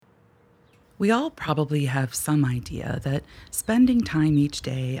We all probably have some idea that spending time each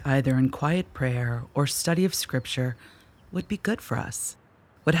day either in quiet prayer or study of scripture would be good for us,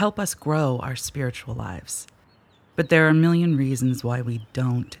 would help us grow our spiritual lives. But there are a million reasons why we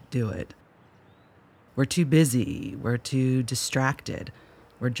don't do it. We're too busy, we're too distracted,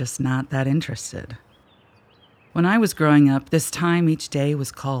 we're just not that interested. When I was growing up, this time each day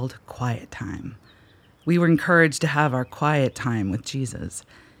was called quiet time. We were encouraged to have our quiet time with Jesus.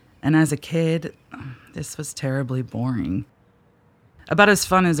 And as a kid, this was terribly boring. About as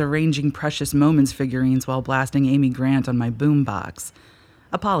fun as arranging Precious Moments figurines while blasting Amy Grant on my boombox.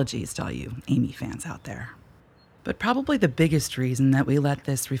 Apologies to all you Amy fans out there. But probably the biggest reason that we let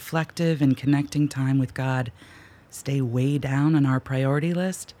this reflective and connecting time with God stay way down on our priority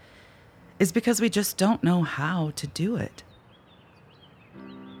list is because we just don't know how to do it.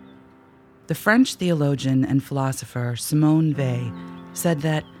 The French theologian and philosopher Simone Weil said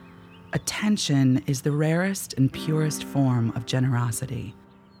that attention is the rarest and purest form of generosity.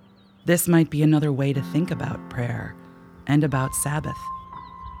 This might be another way to think about prayer and about Sabbath.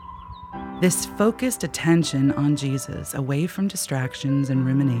 This focused attention on Jesus, away from distractions and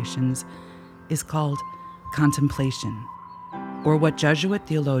ruminations, is called contemplation, or what Jesuit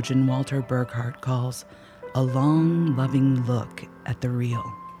theologian Walter Burghardt calls a long, loving look at the real.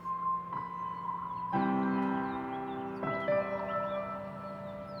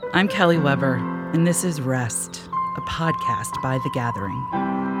 I'm Kelly Weber, and this is Rest, a podcast by The Gathering.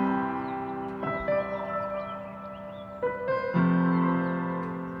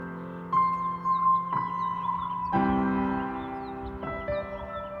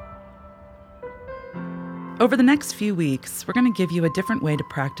 Over the next few weeks, we're going to give you a different way to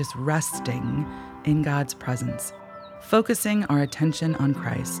practice resting in God's presence, focusing our attention on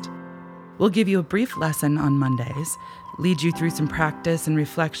Christ. We'll give you a brief lesson on Mondays, lead you through some practice and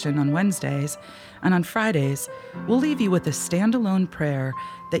reflection on Wednesdays, and on Fridays, we'll leave you with a standalone prayer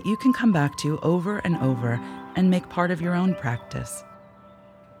that you can come back to over and over and make part of your own practice.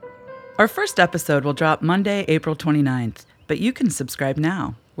 Our first episode will drop Monday, April 29th, but you can subscribe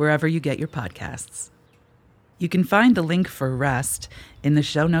now, wherever you get your podcasts. You can find the link for Rest in the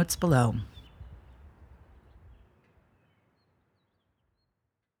show notes below.